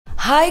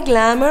Hi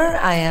Glamour,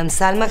 I am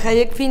Salma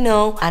Hayek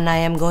Pinault and I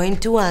am going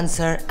to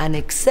answer an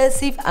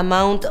excessive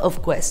amount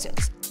of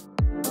questions.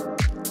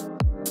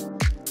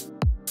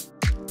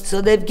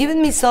 So they've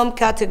given me some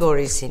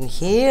categories in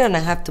here and I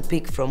have to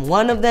pick from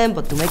one of them,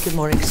 but to make it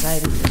more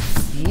exciting,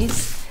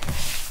 these,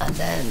 and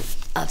then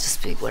I'll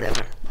just pick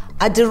whatever.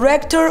 A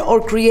director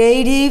or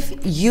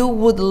creative you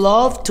would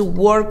love to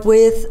work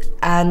with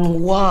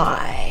and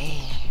why?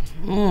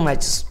 I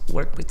just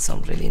worked with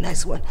some really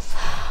nice one.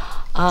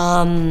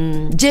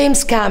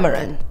 James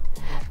Cameron,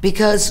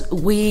 because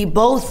we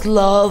both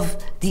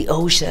love the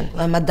ocean.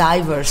 I'm a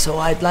diver, so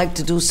I'd like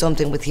to do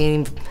something with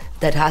him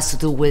that has to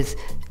do with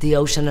the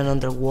ocean and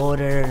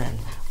underwater and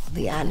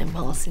the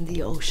animals in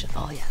the ocean.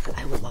 Oh yeah,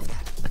 I would love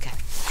that. Okay.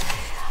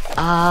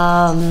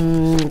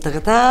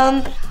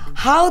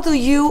 How do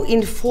you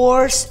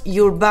enforce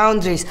your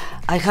boundaries?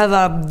 I have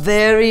a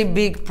very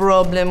big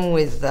problem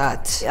with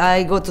that.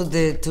 I go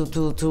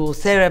to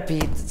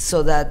therapy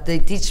so that they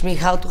teach me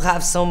how to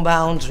have some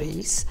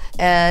boundaries,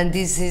 and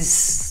this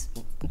is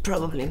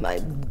probably my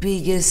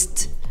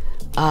biggest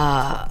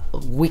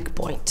weak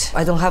point.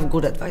 I don't have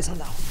good advice on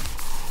that.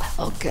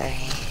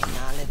 Okay,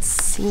 now let's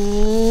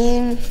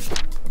see.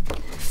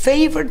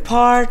 Favorite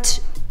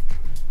part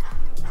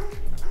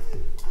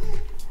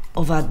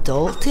of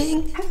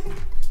adulting?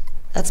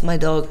 That's my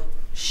dog.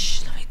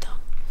 Shh, let me talk.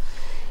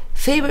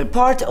 Favorite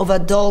part of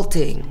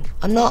adulting?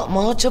 I'm not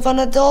much of an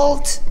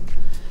adult.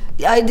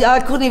 I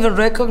couldn't even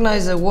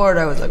recognize the word.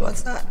 I was like,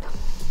 what's that?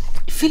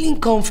 Feeling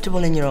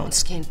comfortable in your own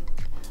skin.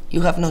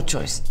 You have no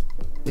choice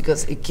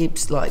because it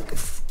keeps like,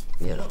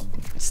 you know,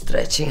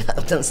 stretching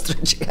out and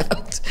stretching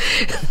out.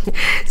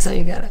 So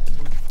you gotta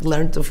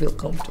learn to feel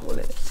comfortable in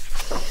it.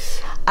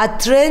 A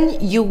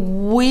trend you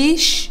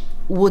wish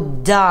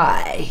would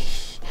die?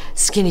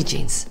 Skinny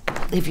jeans.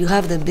 If you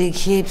have the big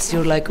hips,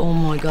 you're like, oh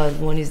my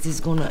God, when is this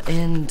gonna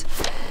end?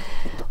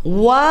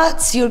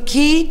 What's your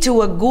key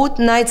to a good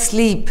night's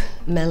sleep?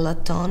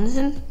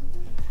 Melatonin.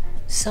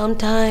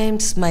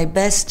 Sometimes my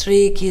best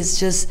trick is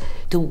just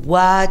to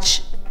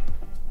watch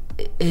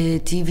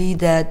TV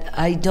that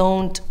I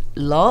don't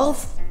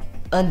love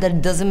and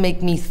that doesn't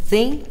make me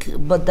think,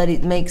 but that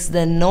it makes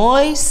the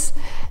noise.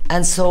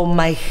 And so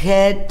my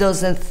head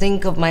doesn't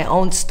think of my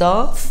own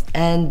stuff,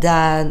 and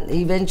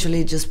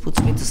eventually it just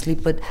puts me to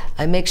sleep. But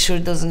I make sure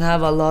it doesn't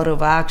have a lot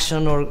of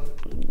action or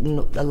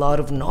a lot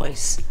of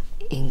noise.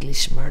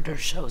 English murder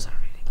shows are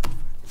really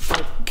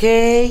good.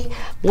 Okay,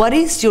 what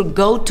is your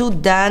go-to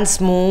dance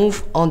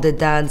move on the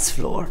dance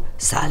floor?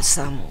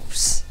 Salsa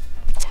moves.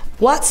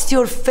 What's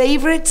your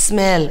favorite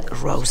smell?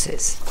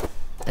 Roses.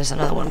 There's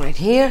another one right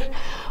here.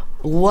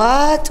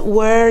 What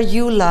were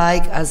you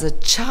like as a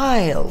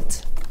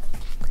child?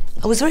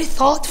 I was very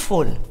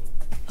thoughtful.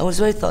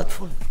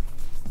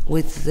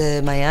 With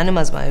my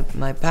animals,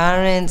 my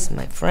parents,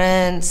 my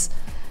friends.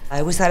 I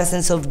always had a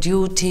sense of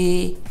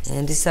duty,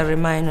 and this is a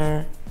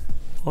reminder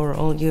for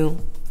all you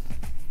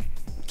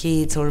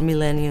kids or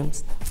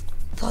millennials.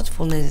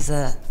 Thoughtfulness is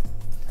a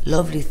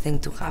lovely thing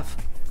to have.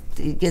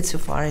 It gets you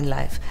far in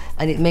life,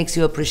 and it makes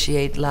you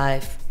appreciate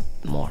life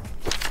more.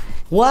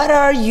 What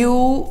are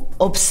you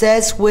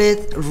obsessed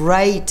with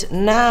right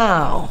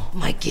now?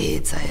 My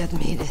kids, I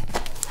admit it.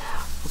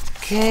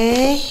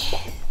 Okay,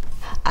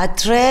 a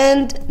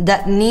trend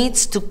that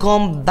needs to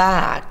come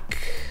back.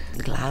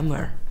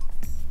 Glamour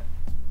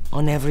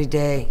on every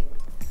day.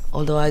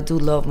 Although I do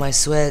love my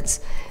sweats,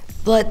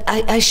 but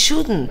I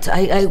shouldn't.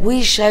 I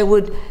wish I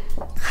would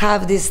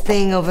have this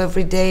thing of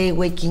every day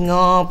waking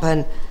up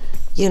and,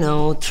 you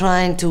know,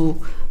 trying to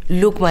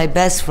look my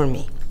best for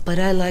me. But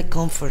I like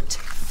comfort.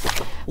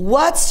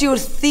 What's your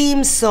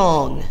theme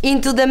song?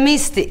 Into the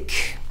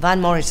Mystic,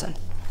 Van Morrison.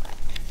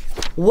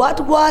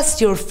 What was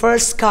your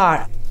first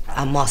car?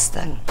 A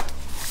Mustang.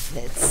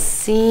 Let's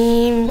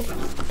see.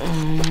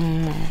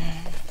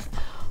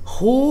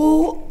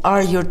 Who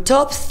are your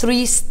top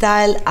 3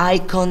 style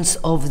icons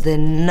of the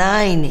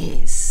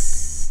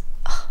 90s?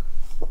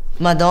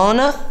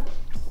 Madonna,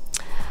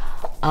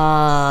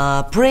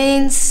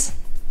 Prince,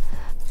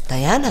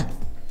 Diana.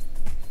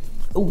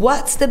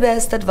 What's the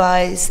best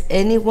advice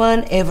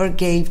anyone ever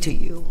gave to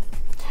you?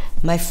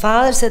 My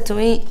father said to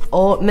me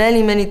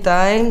many, many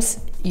times,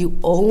 you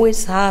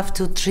always have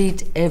to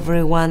treat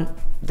everyone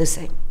the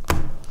same.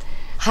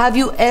 Have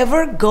you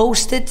ever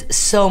ghosted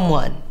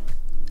someone?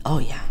 Oh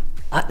yeah.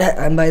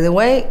 And by the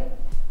way,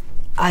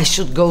 I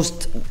should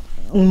ghost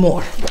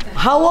more.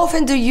 How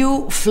often do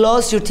you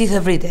floss your teeth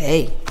every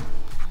day?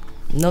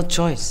 No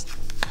choice.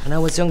 When I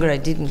was younger, I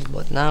didn't,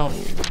 but now,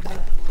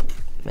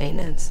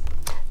 maintenance.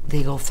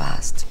 They go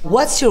fast.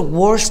 What's your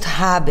worst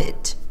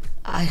habit?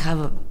 I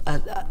have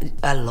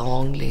a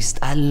long list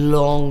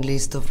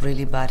of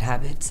really bad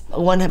habits.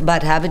 One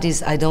bad habit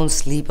is I don't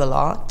sleep a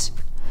lot.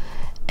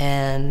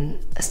 And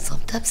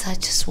sometimes I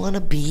just want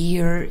a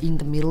beer in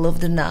the middle of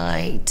the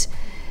night.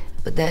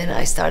 But then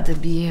I start the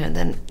beer and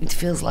then it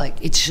feels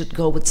like it should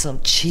go with some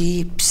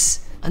chips.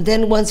 And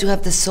then once you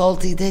have the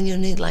salty, then you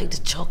need like the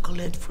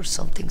chocolate for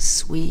something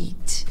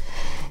sweet.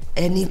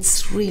 And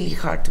it's really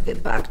hard to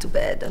get back to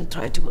bed and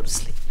try to go to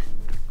sleep.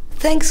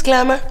 Thanks,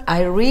 Glamour.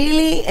 I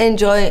really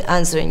enjoy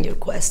answering your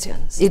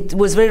questions. It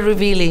was very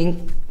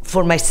revealing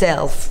for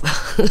myself.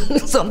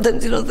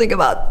 Sometimes you don't think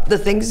about the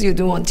things you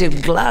do until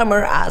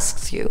Glamour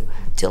asks you.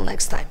 Till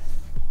next time.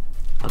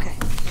 Okay.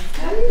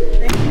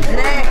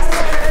 Next.